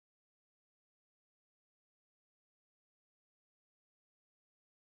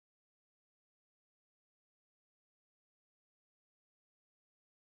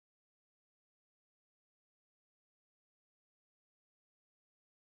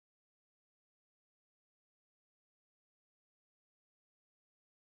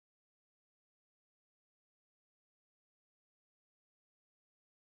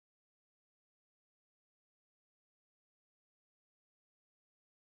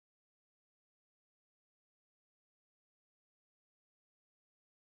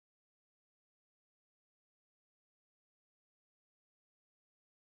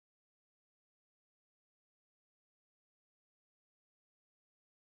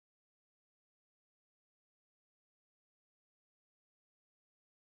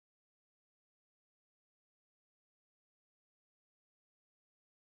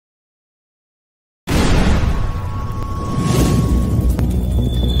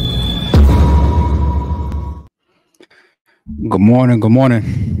Good morning. Good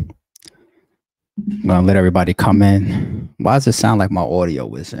morning. I'm gonna let everybody come in. Why does it sound like my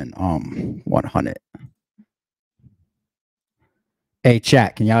audio is in 100? Hey,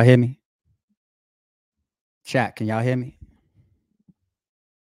 chat, can y'all hear me? Chat, can y'all hear me?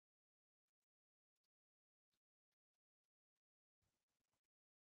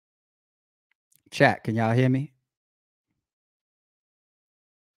 Chat, can y'all hear me?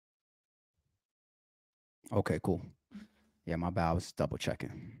 Okay, cool. Yeah, my bad. I was double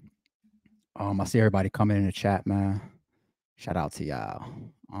checking. I see everybody coming in the chat, man. Shout out to y'all.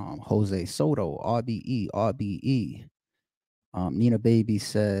 Jose Soto, RBE, RBE. Nina Baby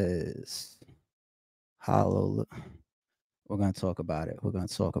says, "Hello." We're gonna talk about it. We're gonna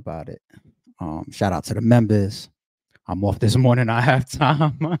talk about it. Shout out to the members. I'm off this morning. I have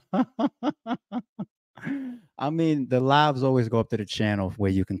time. I mean, the lives always go up to the channel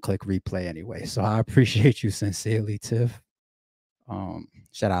where you can click replay anyway. So I appreciate you sincerely, Tiff.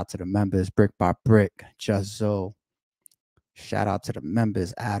 Shout out to the members, Brick by Brick, Just Zo. Shout out to the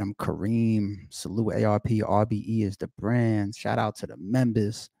members, Adam, Kareem, Salute ARP, RBE is the brand. Shout out to the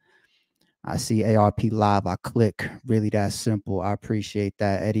members. I see ARP live. I click. Really that simple. I appreciate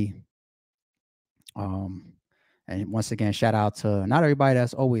that, Eddie. And once again, shout out to not everybody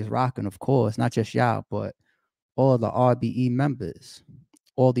that's always rocking, of course, not just y'all, but all the RBE members,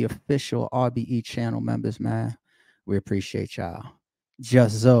 all the official RBE channel members, man. We appreciate y'all.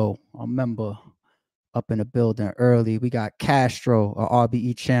 Just Zo, a member up in the building early. We got Castro, a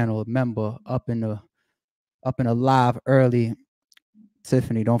RBE channel member up in the live early.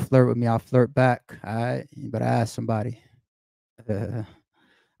 Tiffany, don't flirt with me. I'll flirt back. All right. You better ask somebody. I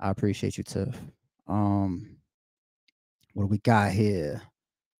appreciate you, Tiff. What do we got here?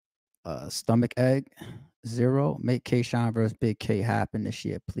 Stomach Egg 0. Make K-Shine versus Big K happen this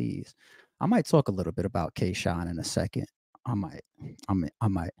year, please. I might talk a little bit about K-Shine in a second. I might.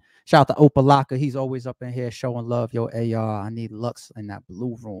 Shout out to Opalaka. He's always up in here showing love. Yo, AR, I need Lux in that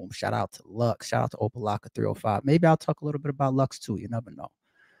blue room. Shout out to Lux. Shout out to Opalaka 305. Maybe I'll talk a little bit about Lux too. You never know.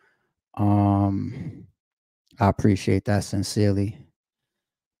 I appreciate that sincerely.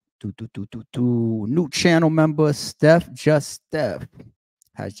 New channel member Steph, just Steph,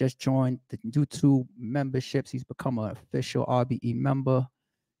 has just joined the YouTube memberships. He's become an official RBE member,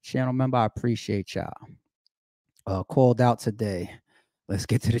 channel member. I appreciate y'all. Called out today. Let's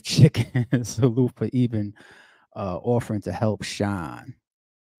get to the chicken. Salute for even offering to help shine.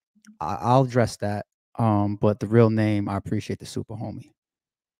 I'll address that. But the real name, I appreciate the super homie.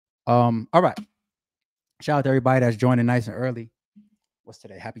 All right. Shout out to everybody that's joining nice and early. What's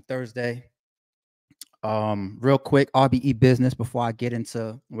today? Happy Thursday. Real quick, RBE business before I get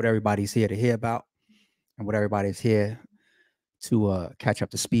into what everybody's here to hear about and what everybody's here to catch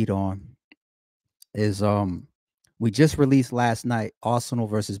up to speed on is we just released last night Arsenal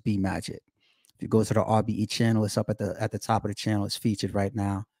versus B Magic. If you go to the RBE channel, it's up at the top of the channel. It's featured right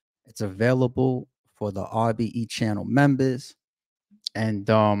now. It's available for the RBE channel members, and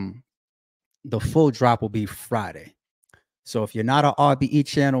the full drop will be Friday. So if you're not an RBE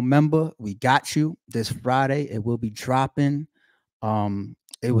channel member, we got you this Friday. It will be dropping.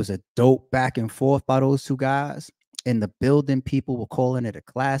 It was a dope back and forth by those two guys. In the building, people were calling it a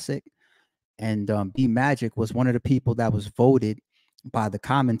classic. And B Magic was one of the people that was voted by the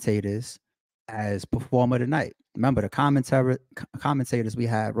commentators as performer of the night. Remember, the commentators we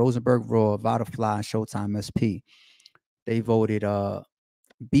had, Rosenberg Raw, Vodafly, and Showtime SP. They voted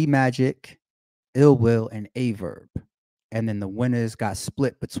B Magic, Ill Will, and Averb. And then the winners got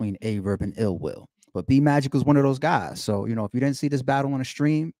split between Averb and Ill Will. But B Magic was one of those guys. So, you know, if you didn't see this battle on a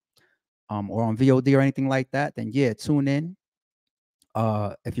stream or on VOD or anything like that, then yeah, tune in.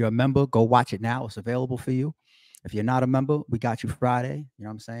 If you're a member, go watch it now. It's available for you. If you're not a member, we got you Friday. You know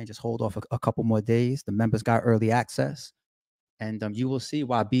what I'm saying? Just hold off a couple more days. The members got early access. And you will see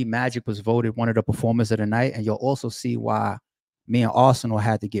why B Magic was voted one of the performers of the night. And you'll also see why me and Arsenal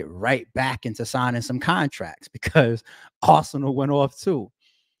had to get right back into signing some contracts because Arsenal went off too.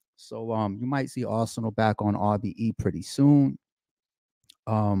 So you might see Arsenal back on RBE pretty soon.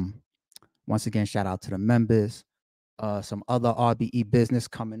 Once again, shout out to the members. Some other RBE business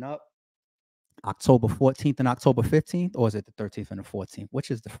coming up. October 14th and October 15th, or is it the 13th and the 14th?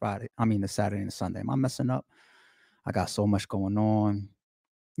 Which is the Friday? I mean, the Saturday and the Sunday. Am I messing up? I got so much going on.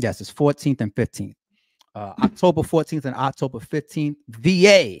 Yes, it's 14th and 15th. October 14th and October 15th,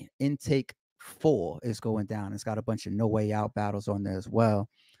 VA Intake 4 is going down. It's got a bunch of No Way Out battles on there as well.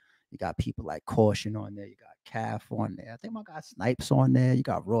 You got people like Caution on there. You got Calf on there. I think I got Snipes on there. You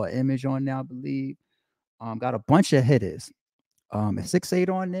got Raw Image on there, I believe. Got a bunch of hitters. Is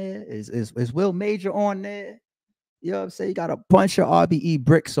 6'8" on there? Is Will Major on there? You know what I'm saying? You got a bunch of RBE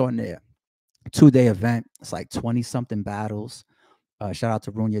bricks on there. 2-day event. It's like 20 something battles. Shout out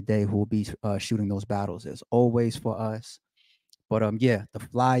to Runya Day who will be shooting those battles as always for us. But yeah, the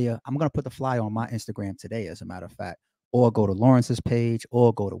flyer. I'm gonna put the flyer on my Instagram today, as a matter of fact. Or go to Lawrence's page,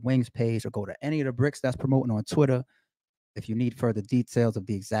 or go to Wing's page, or go to any of the bricks that's promoting on Twitter. If you need further details of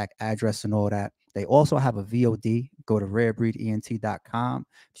the exact address and all that, they also have a VOD. Go to rarebreedent.com.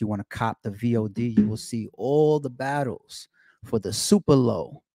 If you want to cop the VOD, you will see all the battles for the super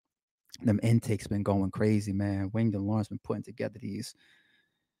low. Them intakes been going crazy, man. Winged and Lawrence been putting together these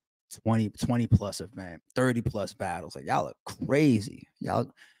 20 plus of, man, 30 plus battles. Like, y'all are crazy. Y'all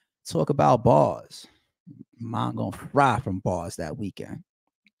talk about bars. Mine gonna fry from bars that weekend.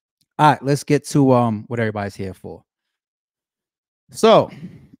 All right, let's get to what everybody's here for. So,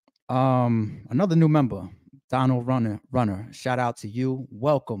 another new member, Donald Runner. Shout out to you.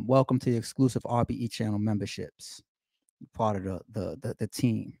 Welcome to the exclusive RBE channel memberships. Part of the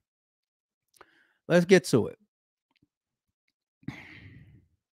team. Let's get to it.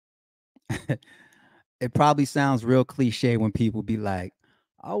 It probably sounds real cliche when people be like,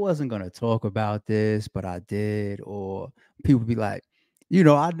 I wasn't going to talk about this, but I did. Or people be like, you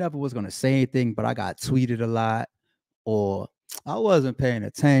know, I never was going to say anything, but I got tweeted a lot. Or I wasn't paying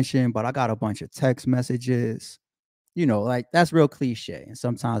attention, but I got a bunch of text messages. You know, like, that's real cliche. And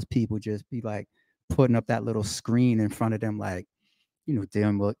sometimes people just be like putting up that little screen in front of them, like, you know,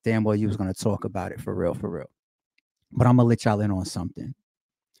 damn well you was going to talk about it for real. But I'm going to let y'all in on something.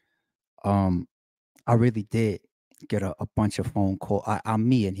 I really did get a bunch of phone calls. I'm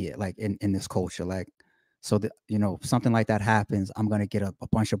me in here, like in this culture. Like, so that, you know, something like that happens, I'm going to get a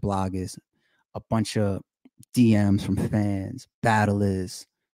bunch of bloggers, a bunch of DMs from fans, battlers,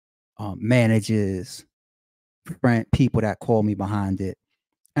 managers, people that call me behind it.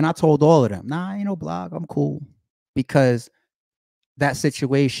 And I told all of them, nah, ain't no blog. I'm cool. Because that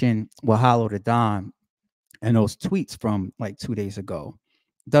situation with Hollow Da Don and those tweets from like 2 days ago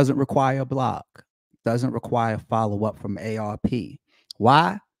doesn't require a blog, doesn't require follow-up from ARP.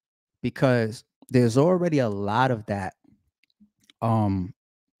 Why? Because there's already a lot of that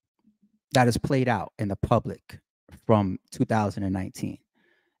that is played out in the public from 2019.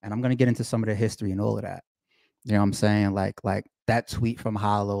 And I'm going to get into some of the history and all of that. You know what I'm saying? Like that tweet from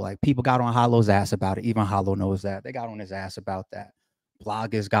Hollow, like, people got on Hollow's ass about it. Even Hollow knows that. They got on his ass about that.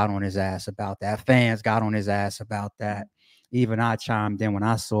 Bloggers got on his ass about that. Fans got on his ass about that. Even I chimed in when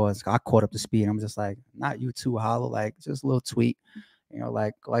I saw it. I caught up to speed. I'm just like, not you too, Hollow. Like, just a little tweet. You know,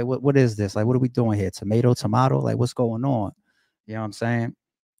 like what is this? Like, what are we doing here? Tomato? Like, what's going on? You know what I'm saying?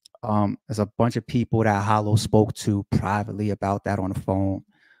 There's a bunch of people that Hollow spoke to privately about that on the phone.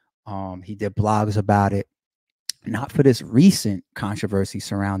 He did blogs about it. Not for this recent controversy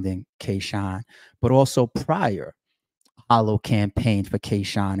surrounding K-Shine, but also prior. Hollow campaigned for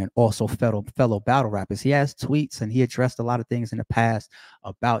K-Shine and also fellow battle rappers. He has tweets and he addressed a lot of things in the past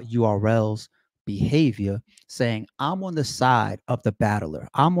about URL's behavior, saying, I'm on the side of the battler.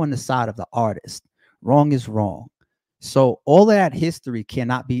 I'm on the side of the artist. Wrong is wrong. So all of that history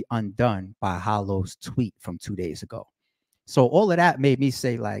cannot be undone by Hollow's tweet from 2 days ago. So all of that made me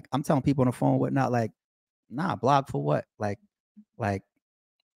say, like, I'm telling people on the phone, whatnot, like, nah, blog for what? Like,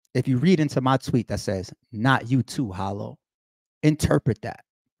 if you read into my tweet that says, not you too, Hollow, interpret that.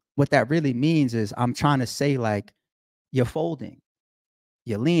 What that really means is I'm trying to say, like, you're folding,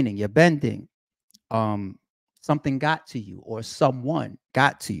 you're leaning, you're bending. Something got to you, or someone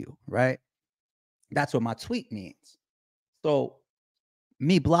got to you, right? That's what my tweet means. So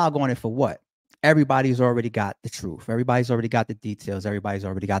me blog on it for what? Everybody's already got the truth. Everybody's already got the details. Everybody's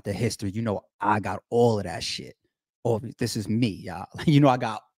already got the history. You know, I got all of that shit. Oh, this is me, y'all. You know, I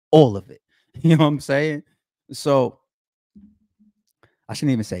got all of it. You know what I'm saying? So I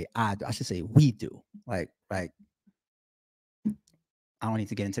shouldn't even say I should say we do. Like, I don't need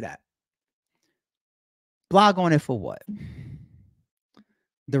to get into that. Blog on it for what?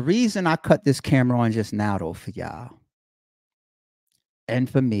 The reason I cut this camera on just now, though, for y'all, and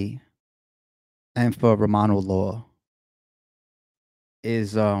for me, and for Romano Law,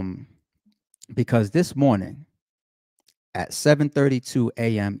 is because this morning at 7:32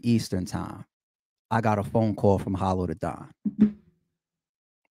 a.m. Eastern time, I got a phone call from Hollow Da Don.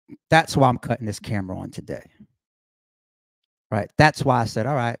 That's why I'm cutting this camera on today. Right. That's why I said,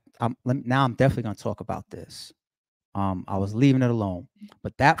 all right, now I'm definitely going to talk about this. I was leaving it alone.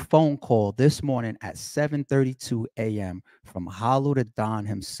 But that phone call this morning at 7:32 a.m. from Hollow Da Don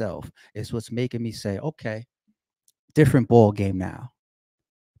himself is what's making me say, okay, different ball game now.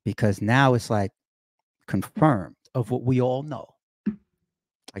 Because now it's like confirmed of what we all know.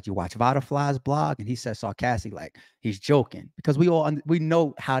 Like you watch Vodafly's blog, and he says sarcastic, like he's joking, because we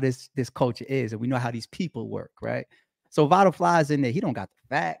know how this culture is, and we know how these people work, right? So Vodafly's in there. He don't got the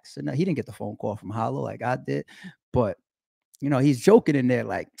facts, and he didn't get the phone call from Hollow like I did, but he's joking in there,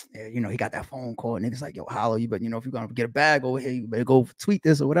 like, he got that phone call, and niggas like, yo, Hollow, you, but if you're gonna get a bag over here, you better go tweet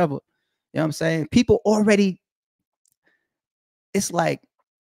this or whatever. You know what I'm saying? People already, it's like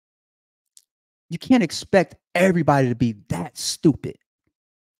you can't expect everybody to be that stupid.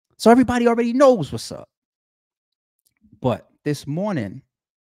 So everybody already knows what's up. But this morning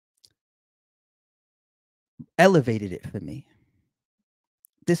elevated it for me.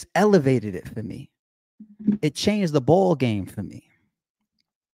 This elevated it for me. It changed the ball game for me.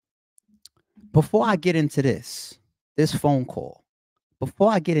 Before I get into this phone call,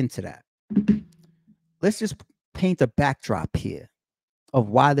 before I get into that, let's just paint a backdrop here of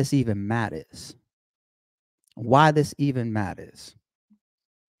why this even matters. Why this even matters.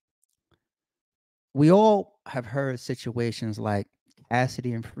 We all have heard situations like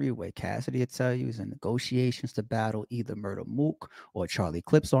Cassidy and Freeway. Cassidy will tell you he's in negotiations to battle either Murda Mook or Charlie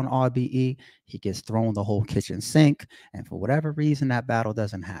Clips on RBE. He gets thrown the whole kitchen sink, and for whatever reason, that battle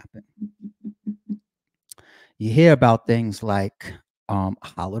doesn't happen. You hear about things like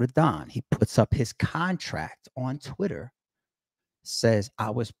Hollow Da Don. He puts up his contract on Twitter, says, I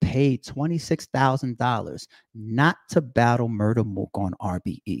was paid $26,000 not to battle Murda Mook on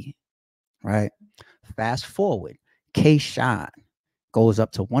RBE, right? Fast forward, K-Shine goes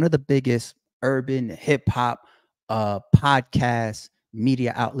up to one of the biggest urban hip-hop podcast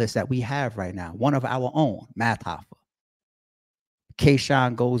media outlets that we have right now, one of our own, Math Hoffa.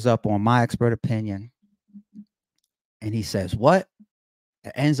 K-Shine goes up on My Expert Opinion, and he says, what?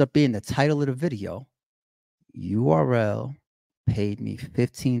 It ends up being the title of the video. URL paid me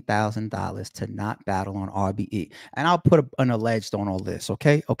 $15,000 to not battle on RBE. And I'll put an alleged on all this,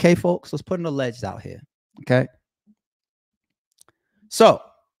 okay? Okay, folks? Let's put an alleged out here, okay? So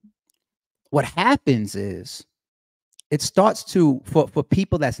what happens is it starts to, for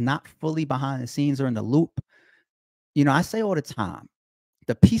people that's not fully behind the scenes or in the loop, I say all the time,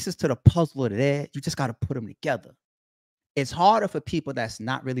 the pieces to the puzzle are there. You just got to put them together. It's harder for people that's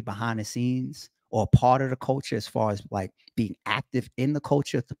not really behind the scenes or part of the culture as far as like being active in the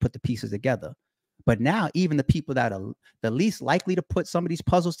culture to put the pieces together. But now even the people that are the least likely to put some of these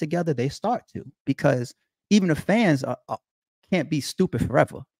puzzles together, they start to, because even the fans can't be stupid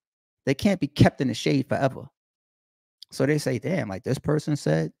forever. They can't be kept in the shade forever. So they say, damn, like this person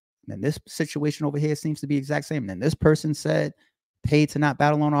said, and this situation over here seems to be exact same. And then this person said, paid to not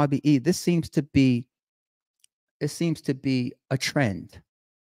battle on RBE. It seems to be a trend.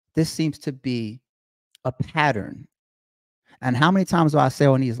 This seems to be a pattern. And how many times do I say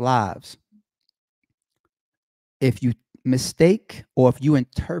on these lives, if you mistake or if you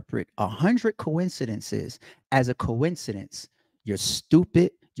interpret 100 coincidences as a coincidence, you're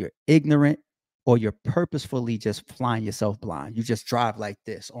stupid, you're ignorant, or you're purposefully just flying yourself blind. You just drive like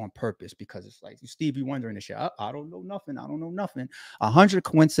this on purpose because it's like Stevie Wonder and shit. I don't know nothing. I don't know nothing. 100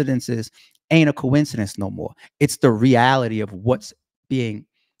 coincidences ain't a coincidence no more. It's the reality of what's being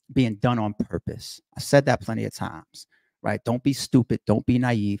done on purpose. I said that plenty of times, right? Don't be stupid. Don't be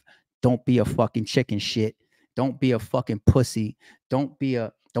naive. Don't be a fucking chicken shit. Don't be a fucking pussy. Don't be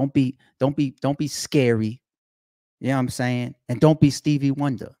scary. You know what I'm saying? And don't be Stevie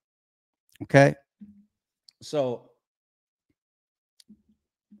Wonder. Okay. So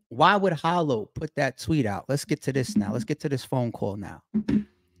why would Hollow put that tweet out? Let's get to this now. Let's get to this phone call now.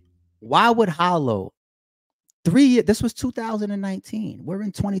 Why would Hollow 3 years? This was 2019. We're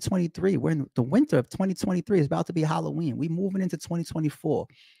in 2023. We're in the winter of 2023. It's about to be Halloween. We're moving into 2024.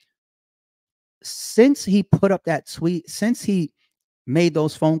 Since he put up that tweet, since he made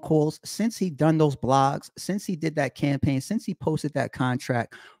those phone calls, since he done those blogs, since he did that campaign, since he posted that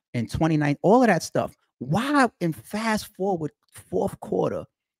contract in 2019, all of that stuff. Why in fast forward fourth quarter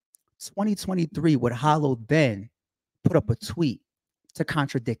 2023 would Hollow then put up a tweet to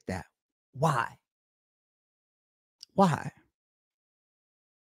contradict that? Why? Why?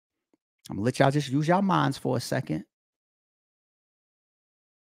 I'm gonna let y'all just use your minds for a second.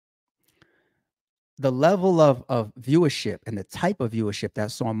 The level of viewership and the type of viewership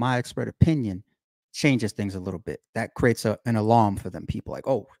that's on My Expert Opinion changes things a little bit. That creates an alarm for them. People like,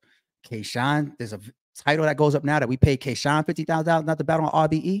 oh, K-Shine, there's a title that goes up now that we paid K-Shine $50,000 not to battle on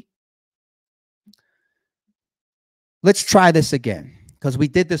RBE. Let's try this again because we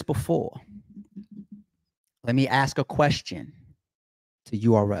did this before. Let me ask a question to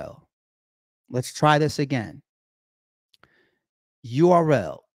URL. Let's try this again.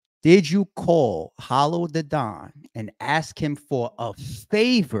 URL, Did you call Hollow the Don and ask him for a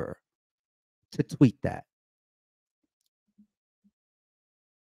favor to tweet that?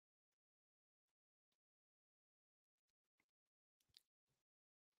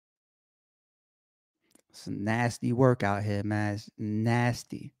 It's nasty work out here, man. It's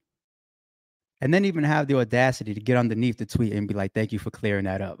nasty. And then even have the audacity to get underneath the tweet and be like, thank you for clearing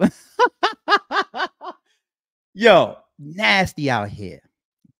that up. Yo, nasty out here.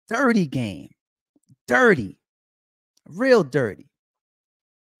 Dirty game. Dirty. Real dirty.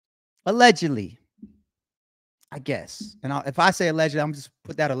 Allegedly. I guess. And if I say allegedly, I'm just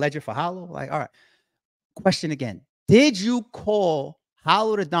put that alleged for Hollow. Like, all right. Question again. Did you call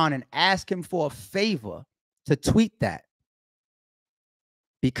Hollow the Don and ask him for a favor to tweet that?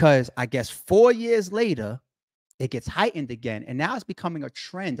 Because I guess 4 years later, it gets heightened again. And now it's becoming a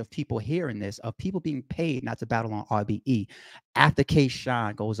trend of people hearing this, of people being paid not to battle on RBE after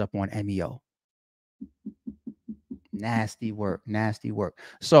K-Shine goes up on MEO. Nasty work, nasty work.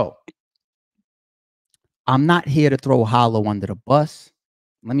 So I'm not here to throw Hollow under the bus.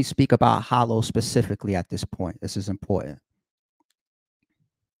 Let me speak about Hollow specifically at this point. This is important.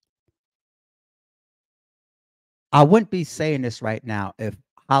 I wouldn't be saying this right now if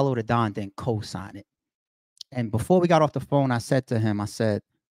Hollow the Don didn't co-sign it. And before we got off the phone, I said to him, I said,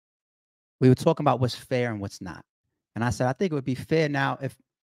 we were talking about what's fair and what's not. And I said, I think it would be fair now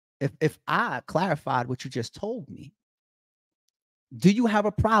if I clarified what you just told me. Do you have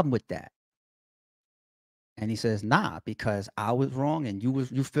a problem with that? And he says, nah, because I was wrong and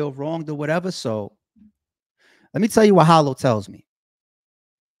you feel wronged or whatever. So let me tell you what Hollow tells me.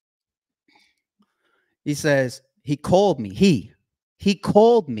 He says, he called me. He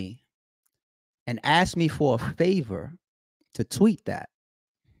called me and asked me for a favor to tweet that.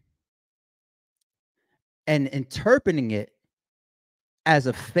 And interpreting it as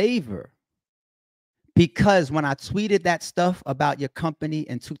a favor, because when I tweeted that stuff about your company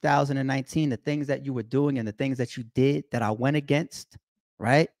in 2019, the things that you were doing and the things that you did that I went against,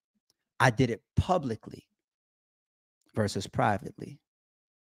 right? I did it publicly versus privately.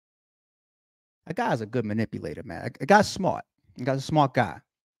 A guy's a good manipulator, man. A guy's smart. A guy's a smart guy.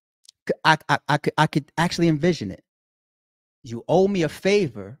 I could actually envision it. You owe me a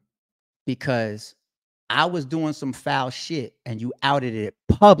favor because I was doing some foul shit and you outed it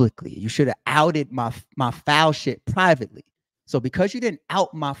publicly. You should have outed my foul shit privately. So because you didn't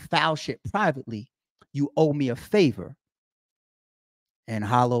out my foul shit privately, you owe me a favor. And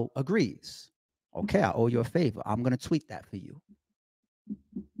Hollow agrees. Okay, I owe you a favor. I'm going to tweet that for you.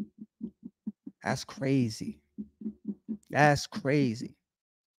 That's crazy. That's crazy.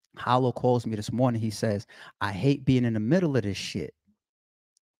 Hollow calls me this morning. He says, I hate being in the middle of this shit.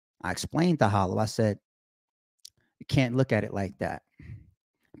 I explained to Hollow, I said, you can't look at it like that.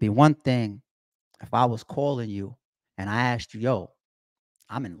 It'd be one thing if I was calling you and I asked you, yo,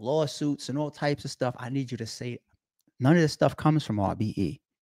 I'm in lawsuits and all types of stuff. I need you to say none of this stuff comes from RBE.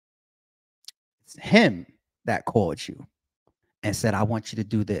 It's him that called you and said, I want you to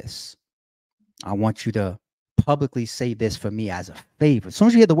do this. I want you to publicly say this for me as a favor. As soon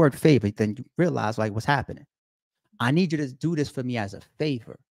as you hear the word favor, then you realize like what's happening. I need you to do this for me as a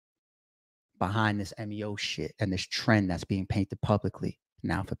favor behind this MEO shit and this trend that's being painted publicly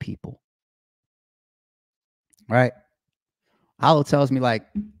now for people. Right? Hollow tells me like,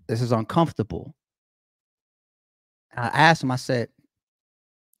 this is uncomfortable. I asked him, I said,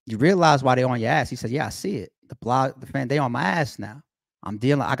 you realize why they on your ass? He said, yeah, I see it. The fan, they on my ass now. I'm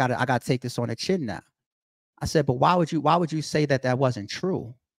dealing, I gotta take this on the chin now. I said, but why would you say that wasn't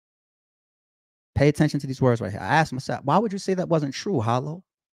true? Pay attention to these words right here. I asked him, I said, why would you say that wasn't true, Hollow?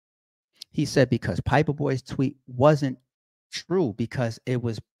 He said, because Piper Boy's tweet wasn't true because it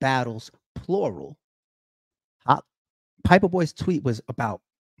was battles plural. Piper Boy's tweet was about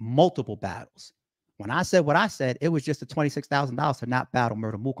multiple battles. When I said what I said, it was just the $26,000 to not battle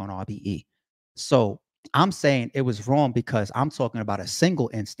Murder Mook on RBE. So I'm saying it was wrong because I'm talking about a single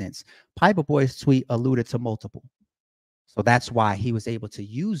instance. Piper Boy's tweet alluded to multiple. So that's why he was able to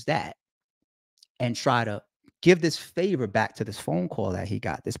use that and try to give this favor back to this phone call that he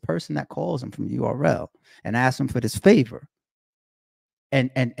got, this person that calls him from URL and asks him for this favor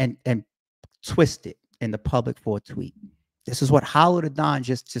and twist it in the public for a tweet. This is what Hollow the Don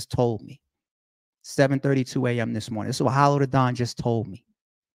just told me. 7:32 a.m. this morning. This is what Hollow the Don just told me.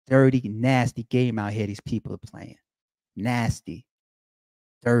 Dirty, nasty game out here these people are playing. Nasty.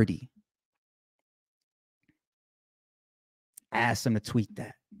 Dirty. Asked him to tweet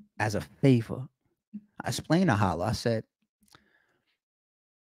that as a favor. I explained to Hollow. I said,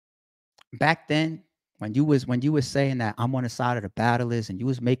 back then, when you was saying that I'm on the side of the battlers, and you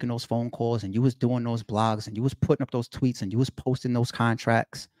was making those phone calls, and you was doing those blogs, and you was putting up those tweets, and you was posting those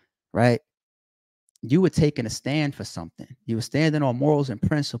contracts, right? You were taking a stand for something. You were standing on morals and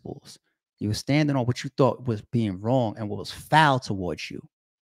principles. You were standing on what you thought was being wrong and what was foul towards you,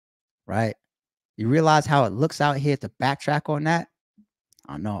 right? You realize how it looks out here to backtrack on that?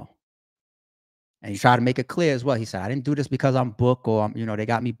 I know. And he tried to make it clear as well. He said, I didn't do this because I'm booked, or I'm, they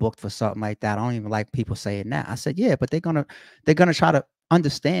got me booked for something like that. I don't even like people saying that. I said, yeah, but they're gonna try to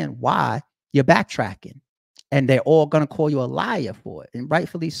understand why you're backtracking. And they're all gonna call you a liar for it. And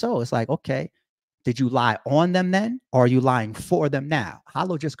rightfully so. It's like, okay, did you lie on them then? Or are you lying for them now?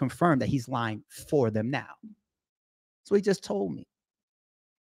 Hollow just confirmed that he's lying for them now. So he just told me.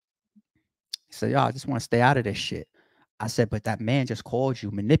 He said, yo, I just want to stay out of this shit. I said, but that man just called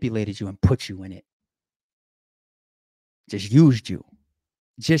you, manipulated you, and put you in it. Just used you.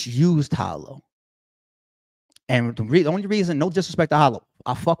 Just used Hollow. And the only reason, no disrespect to Hollow,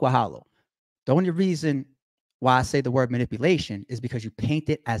 I fuck with Hollow. The only reason why I say the word manipulation is because you paint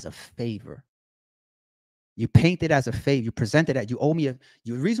it as a favor. You paint it as a favor. You present it as you owe me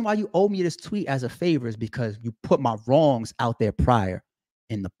the reason why you owe me this tweet as a favor is because you put my wrongs out there prior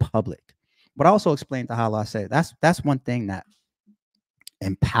in the public. But I also explained to Hollow, I said that's one thing that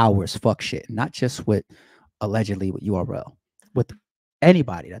empowers fuck shit, not just with allegedly with URL, with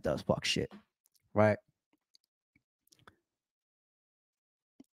anybody that does fuck shit, right?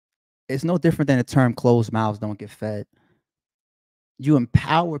 It's no different than the term closed mouths don't get fed. You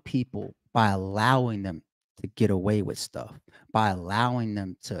empower people by allowing them to get away with stuff, by allowing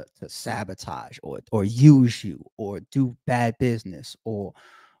them to sabotage or use you or do bad business, or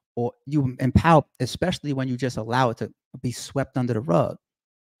you empower, especially when you just allow it to be swept under the rug.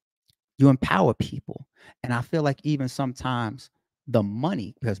 You empower people. And I feel like even sometimes the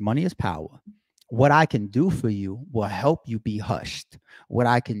money, because money is power, what I can do for you will help you be hushed. What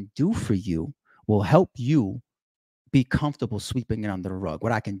I can do for you will help you be comfortable sweeping it under the rug.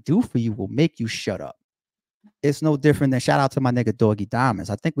 What I can do for you will make you shut up. It's no different than, shout out to my nigga Doggy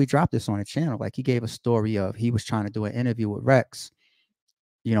Diamonds. I think we dropped this on the channel. Like, he gave a story of, he was trying to do an interview with Rex,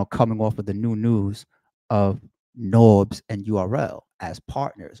 coming off of the new news of Norbs and URL as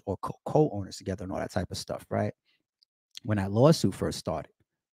partners or co-owners together and all that type of stuff, right? When that lawsuit first started.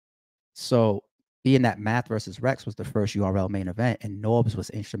 So being that Math versus Rex was the first URL main event and Norbs was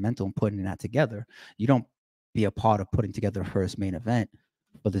instrumental in putting that together, you don't be a part of putting together the first main event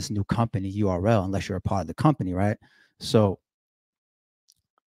for this new company URL unless you're a part of the company, right? So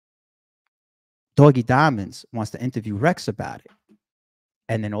Doggy Diamonds wants to interview Rex about it.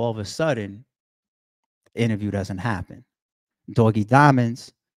 And then all of a sudden, the interview doesn't happen. Doggy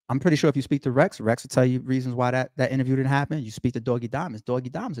Diamonds, I'm pretty sure if you speak to Rex will tell you reasons why that interview didn't happen. You speak to Doggy Diamonds will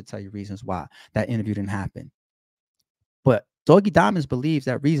tell you reasons why that interview didn't happen. But Doggy Diamonds believes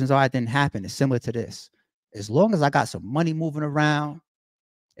that reasons why it didn't happen is similar to this. As long as I got some money moving around,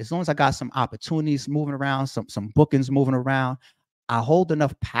 as long as I got some opportunities moving around, some bookings moving around, I hold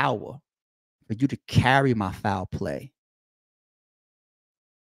enough power for you to carry my foul play.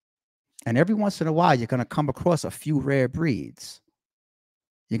 And every once in a while, you're going to come across a few rare breeds.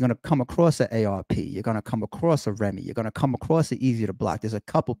 You're going to come across an ARP. You're going to come across a Remy. You're going to come across an Easy to Block. There's a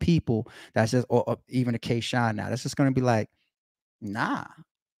couple people that's just, or even a K-Shine now, that's just going to be like, nah,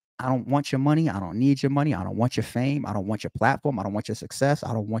 I don't want your money. I don't need your money. I don't want your fame. I don't want your platform. I don't want your success.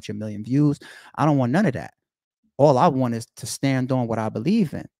 I don't want your million views. I don't want none of that. All I want is to stand on what I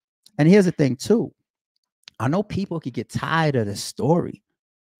believe in. And here's the thing too. I know people could get tired of this story.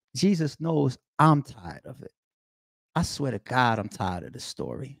 Jesus knows I'm tired of it. I swear to God, I'm tired of this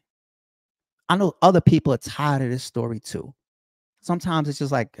story. I know other people are tired of this story too. Sometimes it's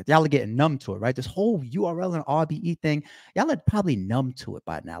just like y'all are getting numb to it, right? This whole URL and RBE thing, y'all are probably numb to it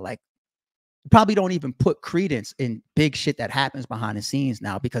by now. Like, you probably don't even put credence in big shit that happens behind the scenes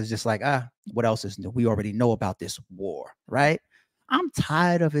now because it's just like, what else is new? We already know about this war, right? I'm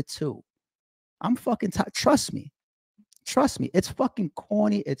tired of it too. I'm fucking tired. Trust me. Trust me. It's fucking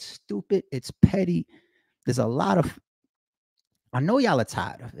corny. It's stupid. It's petty. There's a lot of, I know y'all are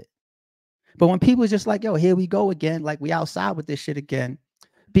tired of it. But when people are just like, yo, here we go again, like we outside with this shit again,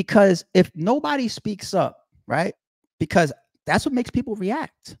 because if nobody speaks up, right? Because that's what makes people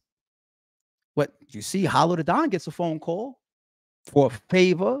react. What you see, Hollow the Don gets a phone call for a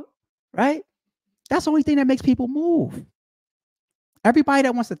favor, right? That's the only thing that makes people move. Everybody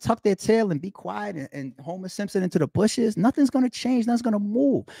that wants to tuck their tail and be quiet and Homer Simpson into the bushes, nothing's going to change. Nothing's going to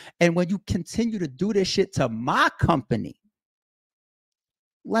move. And when you continue to do this shit to my company,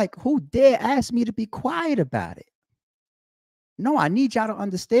 like, who dare ask me to be quiet about it? No, I need y'all to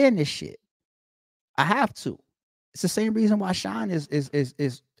understand this shit. I have to. It's the same reason why Sean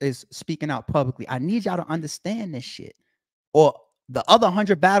is speaking out publicly. I need y'all to understand this shit. Or the other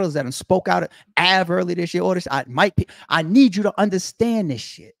 100 battles that spoke out at Av early this year, or this, I need you to understand this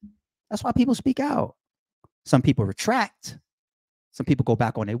shit. That's why people speak out. Some people retract. Some people go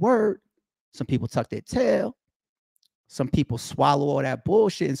back on their word. Some people tuck their tail. Some people swallow all that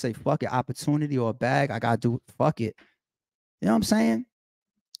bullshit and say, fuck it, opportunity or a bag. I got to do it. Fuck it. You know what I'm saying?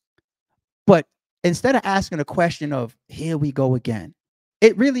 But instead of asking a question of, here we go again,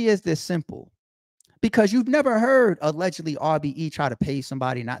 it really is this simple. Because you've never heard allegedly RBE try to pay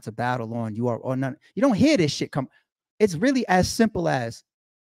somebody not to battle on you or none. You don't hear this shit come. It's really as simple as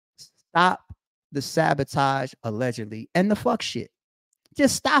stop the sabotage allegedly and the fuck shit.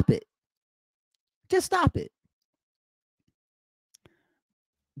 Just stop it. Just stop it.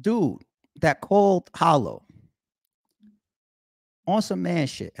 Dude that called Hollow on some man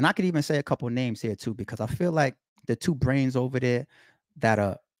shit. And I could even say a couple names here too, because I feel like the two brains over there that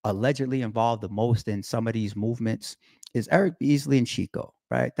are allegedly involved the most in some of these movements is Eric Beasley and Chico,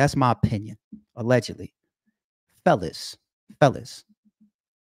 right? That's my opinion, allegedly. Fellas.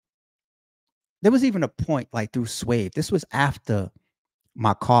 There was even a point like through Swave. This was after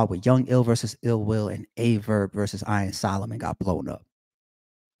my card with Young Ill versus Ill Will and Averb versus Iron Solomon got blown up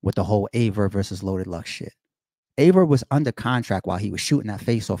with the whole Averb versus Loaded Lux shit. Averb was under contract while he was shooting that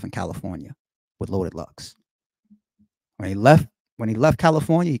face off in California with Loaded Lux. When he left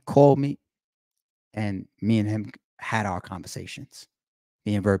California, he called me and me and him had our conversations.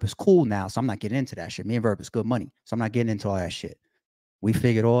 Me and Verb is cool now, so I'm not getting into that shit. Me and Verb is good money, so I'm not getting into all that shit. We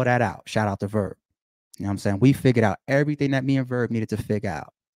figured all that out. Shout out to Verb. You know what I'm saying? We figured out everything that me and Verb needed to figure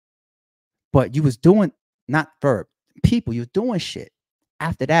out. But you was doing, not Verb, people, you was doing shit.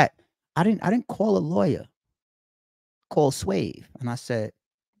 After that, I didn't call a lawyer. Call Swave. And I said,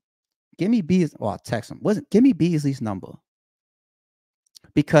 give me Beasley, or I'll text him. Give me Beasley's number.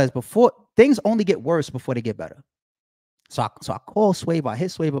 Because before, things only get worse before they get better. So I call Swave, I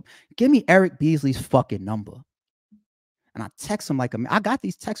hit Swave up, give me Eric Beasley's fucking number. And I text him like I got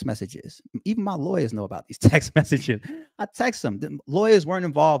these text messages. Even my lawyers know about these text messages. I text them. The lawyers weren't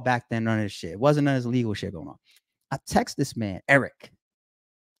involved back then, none of this shit. It wasn't none of this legal shit going on. I text this man, Eric.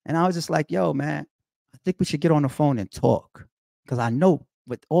 And I was just like, yo, man, I think we should get on the phone and talk. Because I know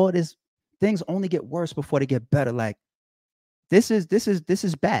with all this, things only get worse before they get better. Like, this is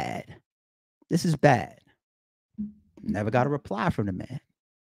bad. This is bad. Never got a reply from the man.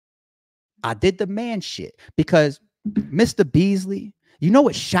 I did the man shit because Mr. Beasley, you know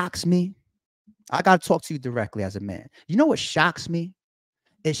what shocks me? I got to talk to you directly as a man. You know what shocks me?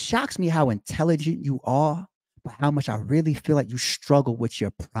 It shocks me how intelligent you are, but how much I really feel like you struggle with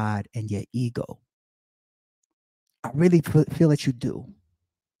your pride and your ego. I really feel that you do.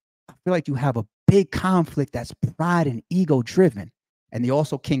 I feel like you have a big conflict that's pride and ego driven. And you're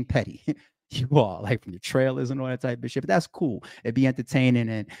also King Petty. You are, like, from your trailers and all that type of shit. But that's cool. It'd be entertaining.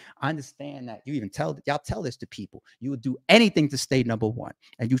 And I understand that you even y'all tell this to people. You would do anything to stay number one.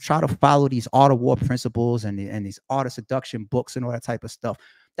 And you try to follow these art of war principles and these art of seduction books and all that type of stuff.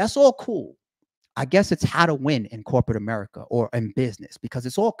 That's all cool. I guess it's how to win in corporate America or in business, because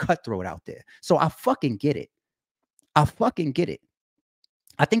it's all cutthroat out there. So I fucking get it. I fucking get it.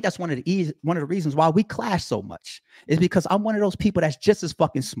 I think that's one of the reasons why we clash so much, is because I'm one of those people that's just as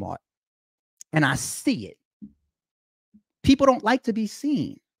fucking smart. And I see it. People don't like to be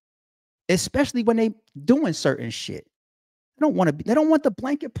seen, especially when they doing certain shit. They don't want the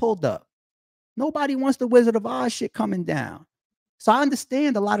blanket pulled up. Nobody wants the Wizard of Oz shit coming down. So I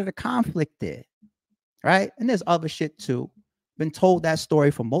understand a lot of the conflict there, right? And there's other shit too. Been told that story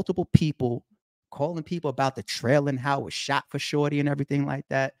from multiple people, calling people about the trail and how it was shot for Shorty and everything like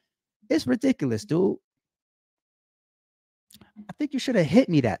that. It's ridiculous, dude. I think you should have hit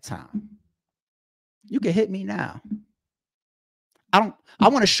me that time. You can hit me now. I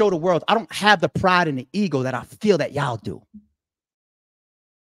want to show the world I don't have the pride and the ego that I feel that y'all do.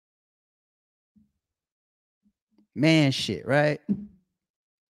 Man shit, right?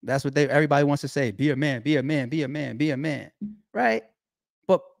 That's what everybody wants to say. Be a man, be a man, be a man, be a man. Right?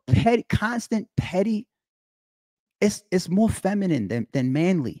 But petty, constant petty, it's more feminine than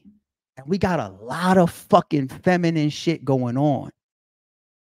manly. And we got a lot of fucking feminine shit going on.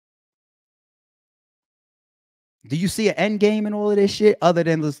 Do you see an end game in all of this shit other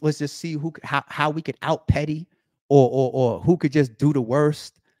than let's just see how we could out petty or who could just do the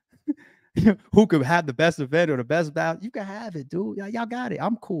worst? Who could have the best event or the best battle? You can have it, dude. Y'all got it.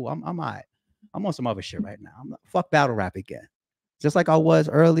 I'm cool. I'm all right. I'm on some other shit right now. Fuck battle rap again. Just like I was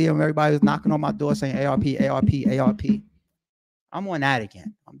earlier when everybody was knocking on my door saying ARP, ARP, ARP. I'm on that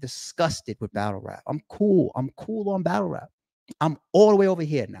again. I'm disgusted with battle rap. I'm cool. I'm cool on battle rap. I'm all the way over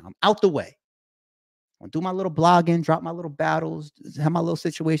here now. I'm out the way. I'll do my little blogging, drop my little battles, have my little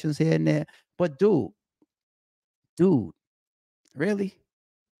situations here and there. But dude, really?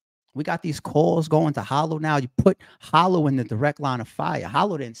 We got these calls going to Hollow now. You put Hollow in the direct line of fire.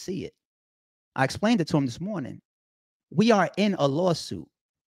 Hollow didn't see it. I explained it to him this morning. We are in a lawsuit,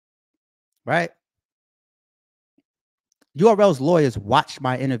 right? URL's lawyers watch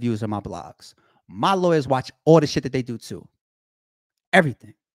my interviews and my blogs. My lawyers watch all the shit that they do too.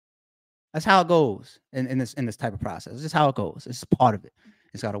 Everything. That's how it goes in this type of process. It's just how it goes. It's part of it.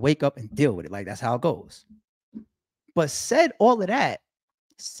 It's got to wake up and deal with it. Like, that's how it goes. But said all of that,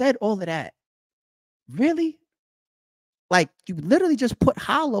 really? Like, you literally just put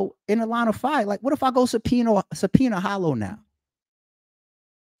Hollow in a line of fire. Like, what if I go subpoena Hollow now?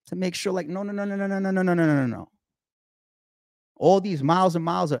 To make sure, like, no. All these miles and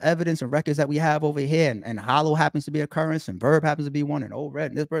miles of evidence and records that we have over here, and Hollow happens to be occurrence, and Verb happens to be one, and Old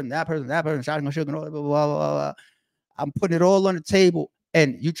Red, and this person, that person, shouting on sugar, blah, blah, blah, blah. I'm putting it all on the table,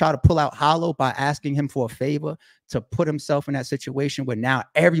 and you try to pull out Hollow by asking him for a favor to put himself in that situation where now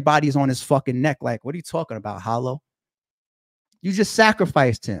everybody's on his fucking neck. Like, what are you talking about, Hollow? You just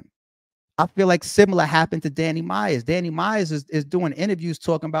sacrificed him. I feel like similar happened to Danny Myers. Danny Myers is doing interviews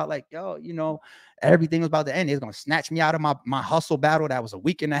talking about, like, yo, you know, everything was about to end. He's going to snatch me out of my hustle battle that was a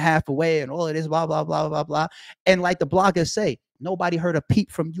week and a half away and all of this, blah, blah, blah, blah, blah. And like the bloggers say, nobody heard a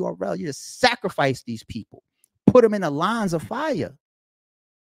peep from URL. You just sacrifice these people. Put them in the lines of fire.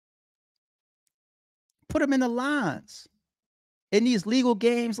 Put them in the lines. In these legal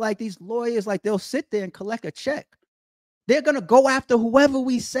games, like these lawyers, like they'll sit there and collect a check. They're going to go after whoever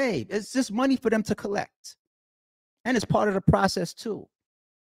we save. It's just money for them to collect. And it's part of the process too.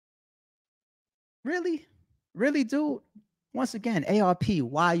 Really? Really, dude? Once again, ARP,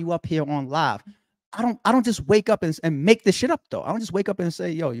 why are you up here on live? I don't just wake up and make this shit up, though. I don't just wake up and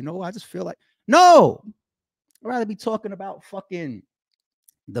say, yo, you know, I just feel like, no. I'd rather be talking about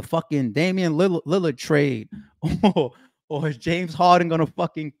the fucking Damian Lillard trade, or is James Harden gonna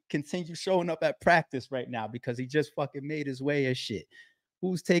fucking continue showing up at practice right now because he just fucking made his way as shit?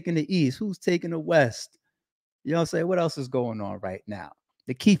 Who's taking the East? Who's taking the West? You know what I'm saying? What else is going on right now?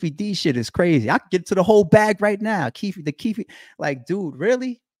 The Keefe D shit is crazy. I can get to the whole bag right now. Keefe, like, dude,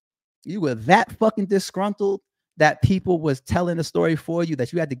 really? You were that fucking disgruntled that people was telling the story for you,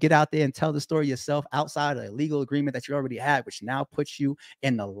 that you had to get out there and tell the story yourself outside of a legal agreement that you already had, which now puts you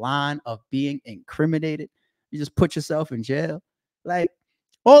in the line of being incriminated? You just put yourself in jail. Like,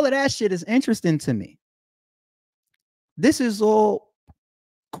 all of that shit is interesting to me. This is all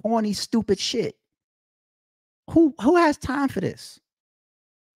corny, stupid shit. Who has time for this?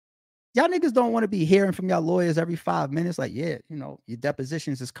 Y'all niggas don't want to be hearing from y'all lawyers every 5 minutes. Like, yeah, you know, your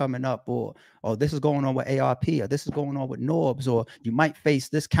depositions is coming up, or this is going on with ARP, or this is going on with Norbs, or you might face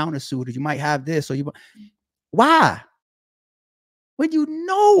this countersuit, or you might have this, or you. Why? When you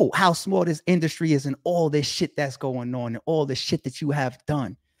know how small this industry is and all this shit that's going on and all the shit that you have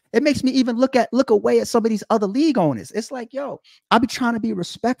done, it makes me even look away at some of these other league owners. It's like, yo, I be trying to be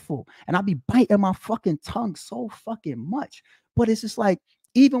respectful and I be biting my fucking tongue so fucking much. But it's just like,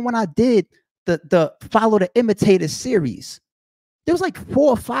 even when I did the Follow the Imitator series, there was like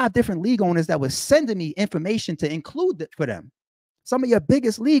 4 or 5 different league owners that was sending me information to include for them. Some of your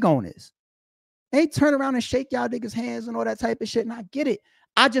biggest league owners. They turn around and shake y'all niggas' hands and all that type of shit. And I get it.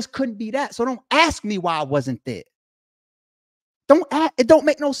 I just couldn't be that. So don't ask me why I wasn't there. It don't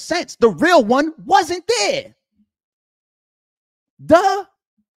make no sense. The real one wasn't there. Duh.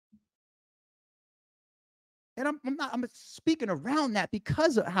 And I'm speaking around that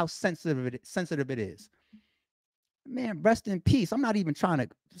because of how sensitive it is. Man, rest in peace. I'm not even trying to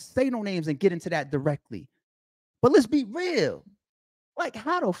say no names and get into that directly. But let's be real. Like,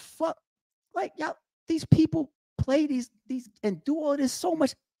 how the fuck? Like, y'all, these people play these and do all this, so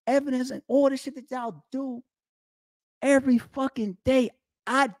much evidence and all this shit that y'all do every fucking day.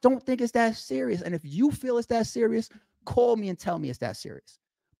 I don't think it's that serious. And if you feel it's that serious, call me and tell me it's that serious.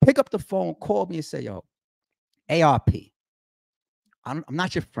 Pick up the phone, call me and say, yo, ARP, I'm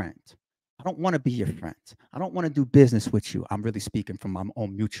not your friend. I don't want to be your friend. I don't want to do business with you. I'm really speaking from my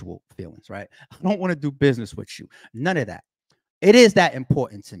own mutual feelings, right? I don't want to do business with you. None of that. It is that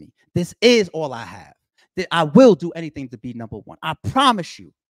important to me. This is all I have. I will do anything to be number one. I promise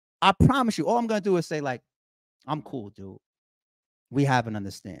you. I promise you. All I'm going to do is say, like, I'm cool, dude. We have an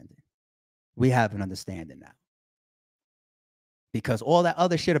understanding. We have an understanding now. Because all that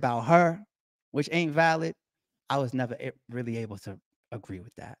other shit about her, which ain't valid, I was never really able to agree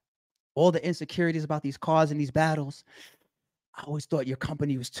with that. All the insecurities about these cars and these battles, I always thought your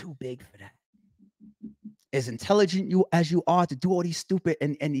company was too big for that. As intelligent as you are to do all these stupid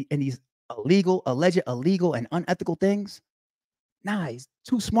and these alleged illegal and unethical things, nah, he's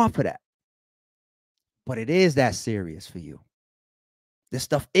too smart for that. But it is that serious for you. This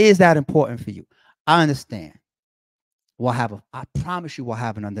stuff is that important for you. I understand. I promise you, we'll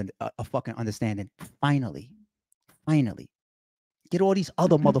have a fucking understanding. Finally. Get all these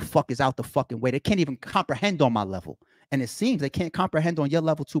other motherfuckers out the fucking way. They can't even comprehend on my level. And it seems they can't comprehend on your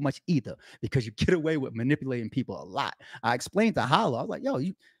level too much either, because you get away with manipulating people a lot. I explained to Hollow, I was like, yo,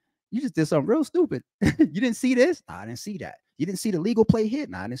 you just did something real stupid. You didn't see this? Nah, I didn't see that. You didn't see the legal play hit?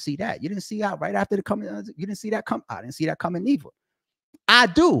 Nah, I didn't see that. You didn't see how right after the coming, you didn't see that come? I didn't see that coming either. I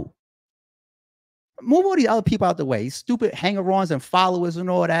do. Move all these other people out the way. Stupid hanger-ons and followers and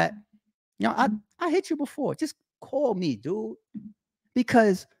all that. You know, I hit you before. Just call me, dude.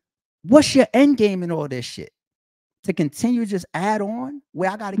 Because what's your end game in all this shit? To continue just add on?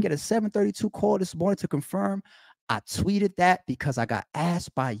 Where I got to get a 732 call this morning to confirm. I tweeted that because I got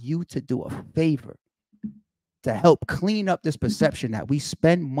asked by you to do a favor to help clean up this perception that we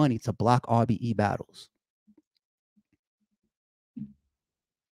spend money to block RBE battles.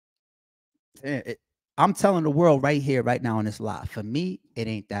 I'm telling the world right here, right now on this live, for me, it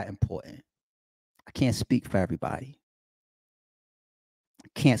ain't that important. I can't speak for everybody.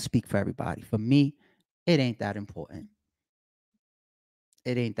 For me, it ain't that important.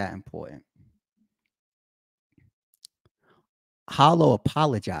 It ain't that important. Hollow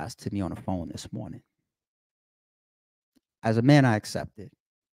apologized to me on the phone this morning. As a man, I accepted.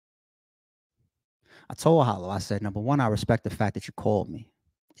 I told Hollow, I said, number one, I respect the fact that you called me.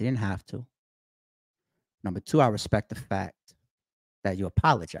 You didn't have to. Number two, I respect the fact that you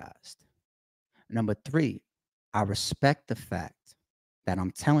apologized. Number three, I respect the fact that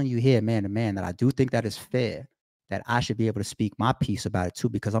I'm telling you here, man to man, that I do think that is fair, that I should be able to speak my piece about it too,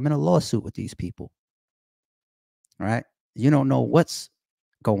 because I'm in a lawsuit with these people. All right? You don't know what's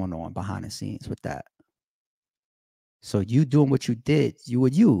going on behind the scenes with that. So you doing what you did, you were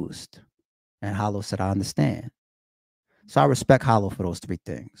used. And Hollow said, I understand. So I respect Hollow for those three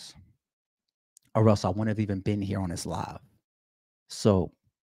things, or else I wouldn't have even been here on this live. So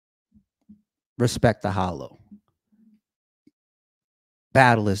respect the Hollow.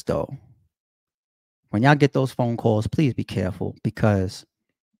 Battlers, though, when y'all get those phone calls, please be careful, because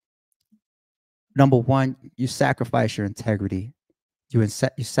number one, you sacrifice your integrity. You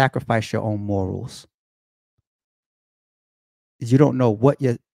sacrifice your own morals. You don't know what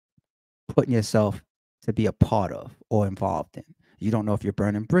you're putting yourself to be a part of or involved in. You don't know if you're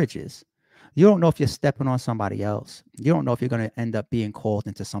burning bridges. You don't know if you're stepping on somebody else. You don't know if you're going to end up being called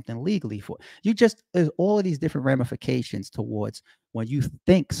into something legally for. There's all of these different ramifications towards when you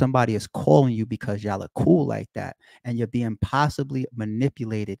think somebody is calling you because y'all are cool like that, and you're being possibly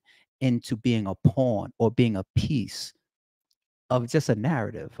manipulated into being a pawn or being a piece of just a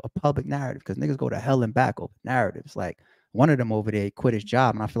narrative, a public narrative, because niggas go to hell and back over narratives. Like one of them over there quit his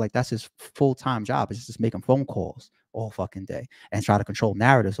job, and I feel like that's his full-time job, is just making phone calls all fucking day and try to control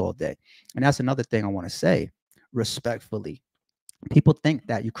narratives all day. And that's another thing I want to say respectfully. People think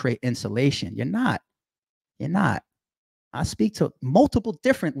that you create insulation. You're not. I speak to multiple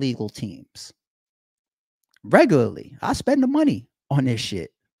different legal teams regularly. I spend the money on this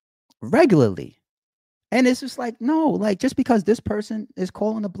shit regularly. And it's just like, no, like just because this person is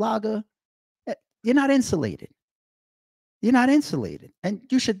calling a blogger, you're not insulated. You're not insulated. And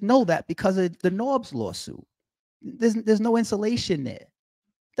you should know that because of the Norbs lawsuit. There's no insulation there.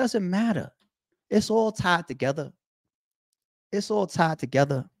 Doesn't matter. It's all tied together.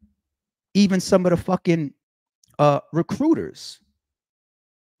 Even some of the fucking recruiters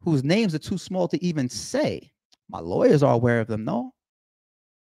whose names are too small to even say. My lawyers are aware of them, no?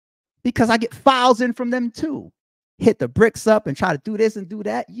 Because I get files in from them too. Hit the bricks up and try to do this and do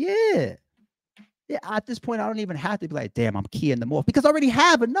that. Yeah. At this point, I don't even have to be like, damn, I'm keying them off, because I already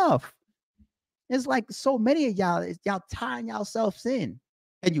have enough. It's like so many of y'all tying yourselves in.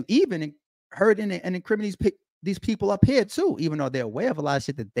 And you even heard and incriminate these people up here too, even though they're aware of a lot of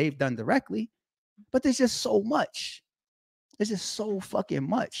shit that they've done directly. But there's just so much. There's just so fucking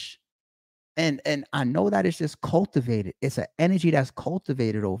much. And I know that it's just cultivated. It's an energy that's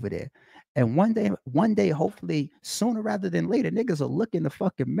cultivated over there. And one day, hopefully sooner rather than later, niggas will look in the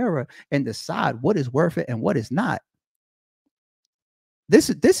fucking mirror and decide what is worth it and what is not. This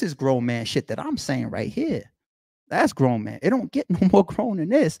is grown man shit that I'm saying right here. That's grown man. It don't get no more grown than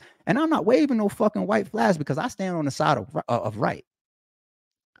this. And I'm not waving no fucking white flags, because I stand on the side of right.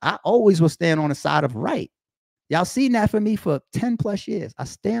 I always will stand on the side of right. Y'all seen that for me for 10 plus years. I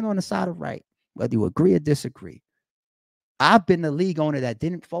stand on the side of right, whether you agree or disagree. I've been the league owner that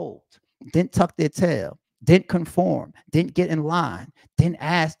didn't fold, didn't tuck their tail, didn't conform, didn't get in line, didn't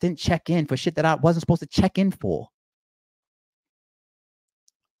ask, didn't check in for shit that I wasn't supposed to check in for.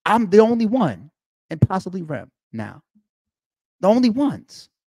 I'm the only one, and possibly Rem now. The only ones.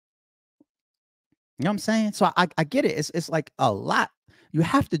 You know what I'm saying? So I get it. It's like a lot. You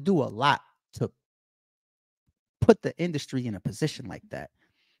have to do a lot to put the industry in a position like that.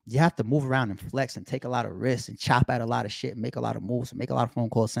 You have to move around and flex and take a lot of risks and chop at a lot of shit and make a lot of moves and make a lot of phone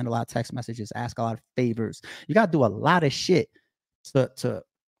calls, send a lot of text messages, ask a lot of favors. You got to do a lot of shit to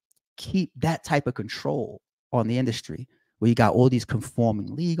keep that type of control on the industry, where you got all these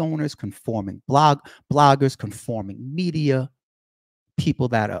conforming league owners, conforming bloggers, conforming media, people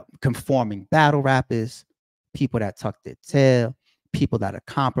that are conforming battle rappers, people that tuck their tail, people that are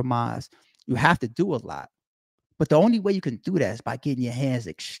compromised. You have to do a lot. But the only way you can do that is by getting your hands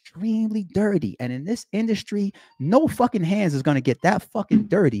extremely dirty. And in this industry, no fucking hands is going to get that fucking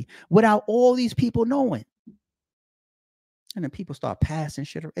dirty without all these people knowing. And then people start passing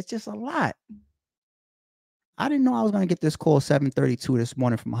shit. It's just a lot. I didn't know I was going to get this call 7:32 this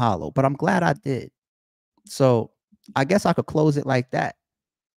morning from Hollow, but I'm glad I did. So I guess I could close it like that.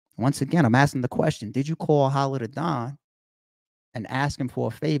 Once again, I'm asking the question, did you call Hollow the Don and ask him for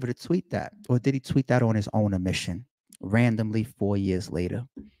a favor to tweet that? Or did he tweet that on his own admission randomly 4 years later?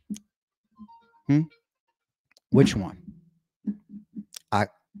 Which one?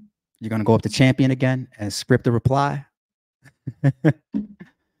 You're going to go up to Champion again and script a reply?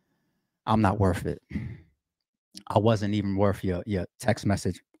 I'm not worth it. I wasn't even worth your text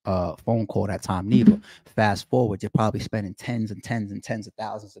message, phone call that time neither. Fast forward, you're probably spending tens and tens and tens of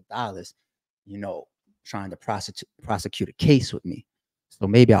thousands of dollars, you know, trying to prosecute a case with me. So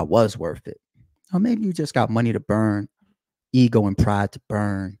maybe I was worth it. Or maybe you just got money to burn, ego and pride to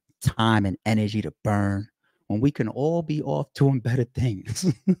burn, time and energy to burn, when we can all be off doing better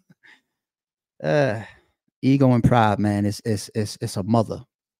things. Ego and pride, man, it's a mother.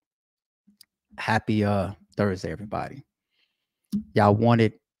 Happy Thursday, everybody. Y'all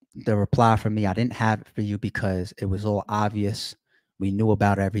wanted the reply from me. I didn't have it for you because it was all obvious. We knew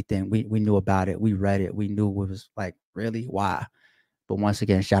about everything. We knew about it. We read it. We knew it was like, really? Why? But once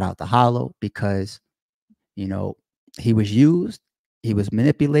again, shout out to Hollow, because, you know, he was used, he was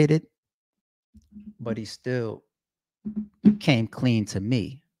manipulated, but he still came clean to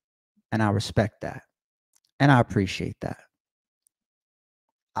me. And I respect that. And I appreciate that.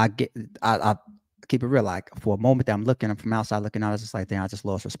 I keep it real. Like, for a moment that I'm looking from outside looking out, I was just like, damn, I just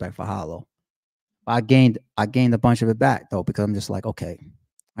lost respect for Hollow. I gained a bunch of it back though, because I'm just like, okay,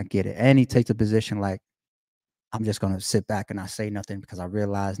 I get it. And he takes a position like, I'm just gonna sit back and not say nothing because I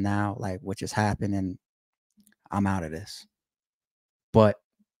realize now like what just happened and I'm out of this. But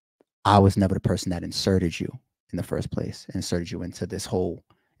I was never the person that inserted you in the first place, inserted you into this hole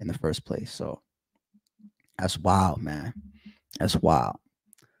in the first place. So that's wild, man. That's wild.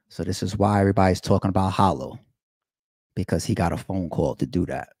 So this is why everybody's talking about Hollow, because he got a phone call to do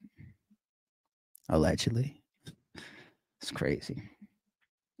that. Allegedly. It's crazy.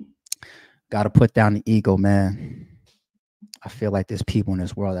 Got to put down the ego, man. I feel like there's people in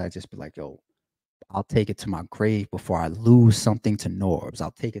this world that just be like, yo, I'll take it to my grave before I lose something to Norbs.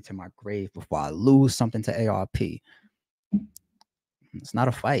 I'll take it to my grave before I lose something to ARP. It's not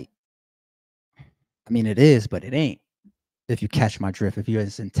a fight. I mean, it is, but it ain't. If you catch my drift, if you're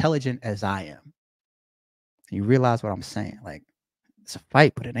as intelligent as I am, you realize what I'm saying. Like, it's a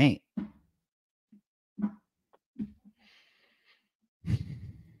fight, but it ain't.